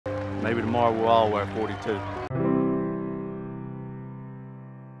Maybe tomorrow we'll all wear 42.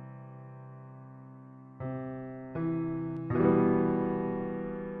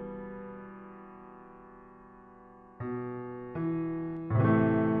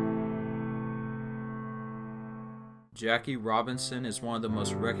 Jackie Robinson is one of the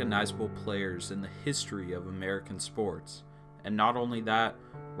most recognizable players in the history of American sports. And not only that,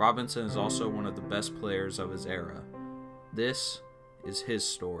 Robinson is also one of the best players of his era. This is his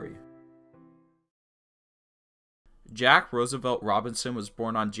story. Jack Roosevelt Robinson was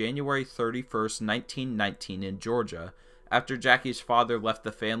born on January 31st, 1919 in Georgia. After Jackie's father left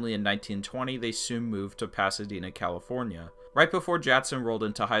the family in 1920, they soon moved to Pasadena, California. Right before Jackson enrolled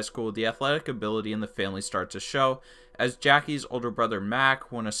into high school, the athletic ability in the family started to show, as Jackie's older brother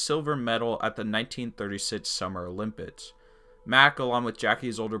Mac won a silver medal at the 1936 Summer Olympics. Mac, along with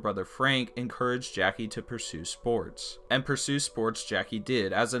Jackie's older brother Frank, encouraged Jackie to pursue sports. And pursue sports Jackie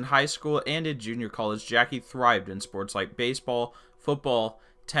did, as in high school and in junior college, Jackie thrived in sports like baseball, football,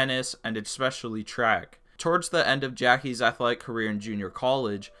 tennis, and especially track. Towards the end of Jackie's athletic career in junior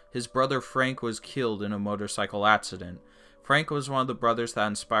college, his brother Frank was killed in a motorcycle accident. Frank was one of the brothers that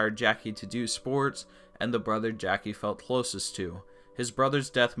inspired Jackie to do sports, and the brother Jackie felt closest to. His brother's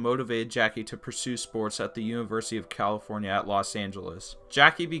death motivated Jackie to pursue sports at the University of California at Los Angeles.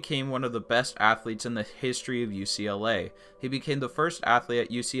 Jackie became one of the best athletes in the history of UCLA. He became the first athlete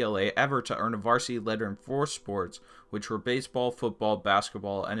at UCLA ever to earn a varsity letter in 4 sports, which were baseball, football,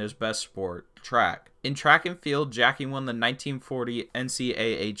 basketball, and his best sport, track. In track and field, Jackie won the 1940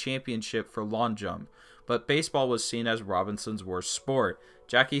 NCAA championship for long jump, but baseball was seen as Robinson's worst sport.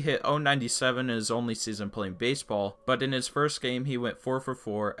 Jackie hit .097 in his only season playing baseball, but in his first game he went 4 for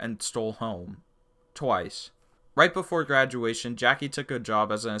 4 and stole home. Twice. Right before graduation, Jackie took a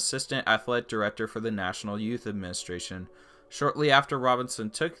job as an assistant athletic director for the National Youth Administration. Shortly after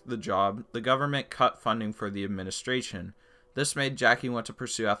Robinson took the job, the government cut funding for the administration. This made Jackie want to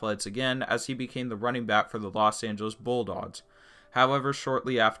pursue athletics again, as he became the running back for the Los Angeles Bulldogs. However,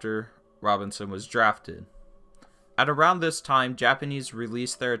 shortly after, Robinson was drafted. At around this time, Japanese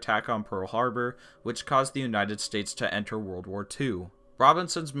released their attack on Pearl Harbor, which caused the United States to enter World War II.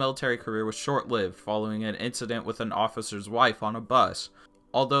 Robinson's military career was short-lived, following an incident with an officer's wife on a bus.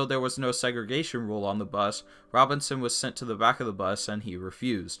 Although there was no segregation rule on the bus, Robinson was sent to the back of the bus and he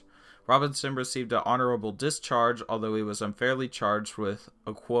refused. Robinson received an honorable discharge, although he was unfairly charged with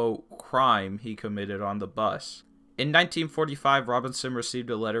a, quote, crime he committed on the bus. In 1945, Robinson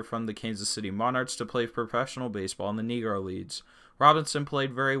received a letter from the Kansas City Monarchs to play professional baseball in the Negro Leagues. Robinson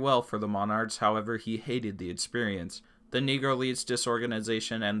played very well for the Monarchs, however he hated the experience. The Negro Leagues'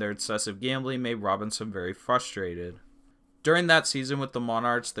 disorganization and their excessive gambling made Robinson very frustrated. During that season with the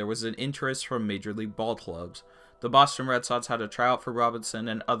Monarchs, there was an interest from Major League ball clubs. The Boston Red Sox had a tryout for Robinson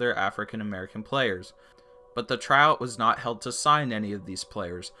and other African American players. But the tryout was not held to sign any of these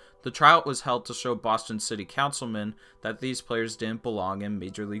players. The tryout was held to show Boston City councilmen that these players didn't belong in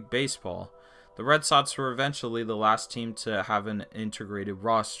Major League Baseball. The Red Sox were eventually the last team to have an integrated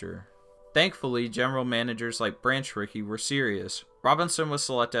roster. Thankfully, general managers like Branch Rickey were serious. Robinson was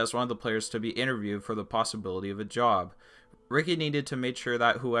selected as one of the players to be interviewed for the possibility of a job. Rickey needed to make sure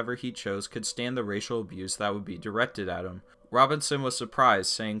that whoever he chose could stand the racial abuse that would be directed at him. Robinson was surprised,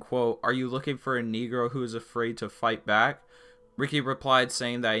 saying, quote, "Are you looking for a Negro who is afraid to fight back?" Rickey replied,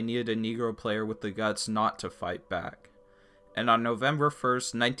 saying that he needed a Negro player with the guts not to fight back. And on November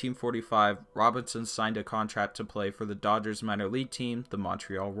 1st, 1945, Robinson signed a contract to play for the Dodgers minor league team, the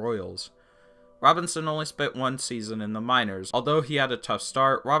Montreal Royals. Robinson only spent 1 season in the minors. Although he had a tough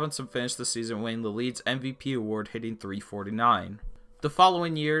start, Robinson finished the season winning the league's MVP award, hitting .349. The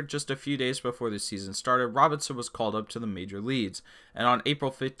following year, just a few days before the season started, Robinson was called up to the major leagues, and on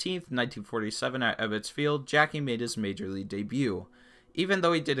April 15, 1947 at Ebbets Field, Jackie made his major league debut. Even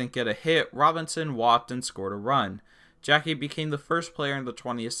though he didn't get a hit, Robinson walked and scored a run. Jackie became the first player in the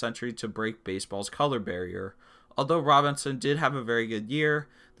 20th century to break baseball's color barrier. Although Robinson did have a very good year,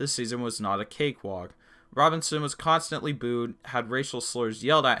 this season was not a cakewalk. Robinson was constantly booed, had racial slurs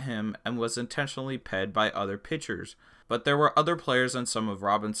yelled at him, and was intentionally pegged by other pitchers. But there were other players and some of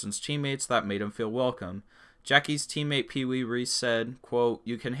Robinson's teammates that made him feel welcome. Jackie's teammate Pee Wee Reese said, quote,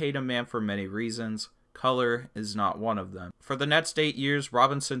 "You can hate a man for many reasons. Color is not one of them." For the next 8 years,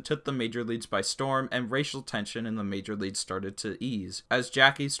 Robinson took the major leagues by storm, and racial tension in the major leagues started to ease. As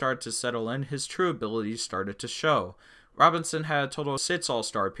Jackie started to settle in, his true abilities started to show. Robinson had a total of 6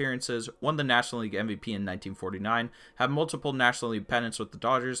 All-Star appearances, won the National League MVP in 1949, had multiple National League pennants with the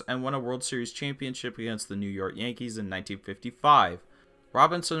Dodgers, and won a World Series championship against the New York Yankees in 1955.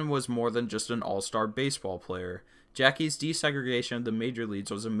 Robinson was more than just an all-star baseball player. Jackie's desegregation of the major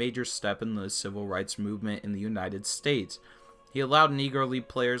leagues was a major step in the civil rights movement in the United States. He allowed Negro League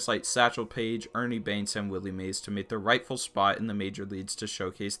players like Satchel Paige, Ernie Banks, and Willie Mays to make their rightful spot in the major leagues to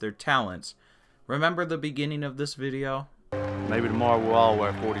showcase their talents. Remember the beginning of this video? Maybe tomorrow we'll all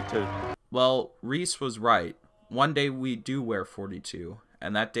wear 42. Well, Reese was right. One day we do wear 42,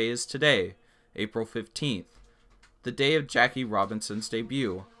 and that day is today, April 15th, the day of Jackie Robinson's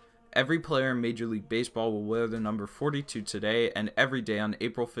debut. Every player in Major League Baseball will wear the number 42 today and every day on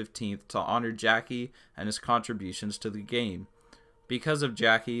April 15th to honor Jackie and his contributions to the game. Because of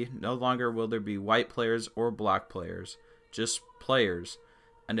Jackie, no longer will there be white players or black players, just players,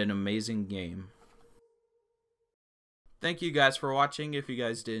 and an amazing game. Thank you guys for watching. If you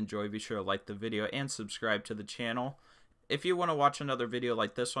guys did enjoy, be sure to like the video and subscribe to the channel. If you want to watch another video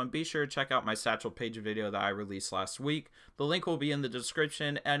like this one, be sure to check out my Satchel Paige video that I released last week. The link will be in the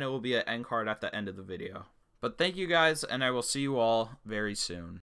description, and it will be an end card at the end of the video. But thank you guys, and I will see you all very soon.